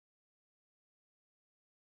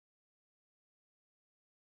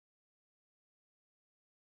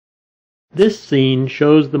This scene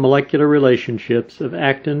shows the molecular relationships of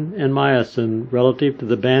actin and myosin relative to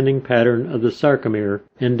the banding pattern of the sarcomere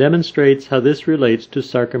and demonstrates how this relates to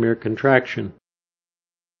sarcomere contraction.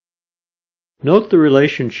 Note the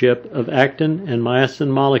relationship of actin and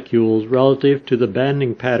myosin molecules relative to the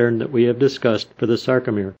banding pattern that we have discussed for the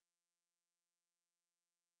sarcomere.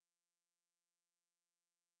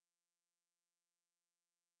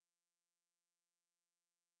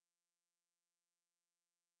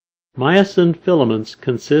 Myosin filaments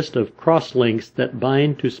consist of crosslinks that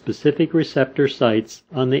bind to specific receptor sites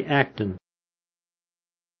on the actin.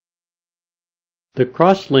 The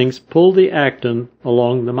crosslinks pull the actin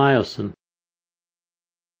along the myosin.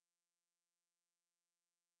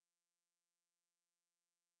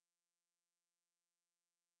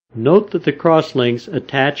 Note that the crosslinks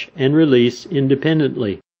attach and release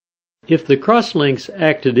independently. If the crosslinks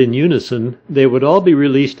acted in unison, they would all be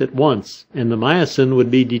released at once, and the myosin would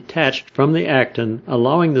be detached from the actin,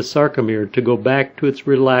 allowing the sarcomere to go back to its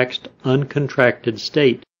relaxed, uncontracted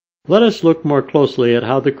state. Let us look more closely at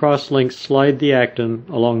how the crosslinks slide the actin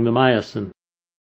along the myosin.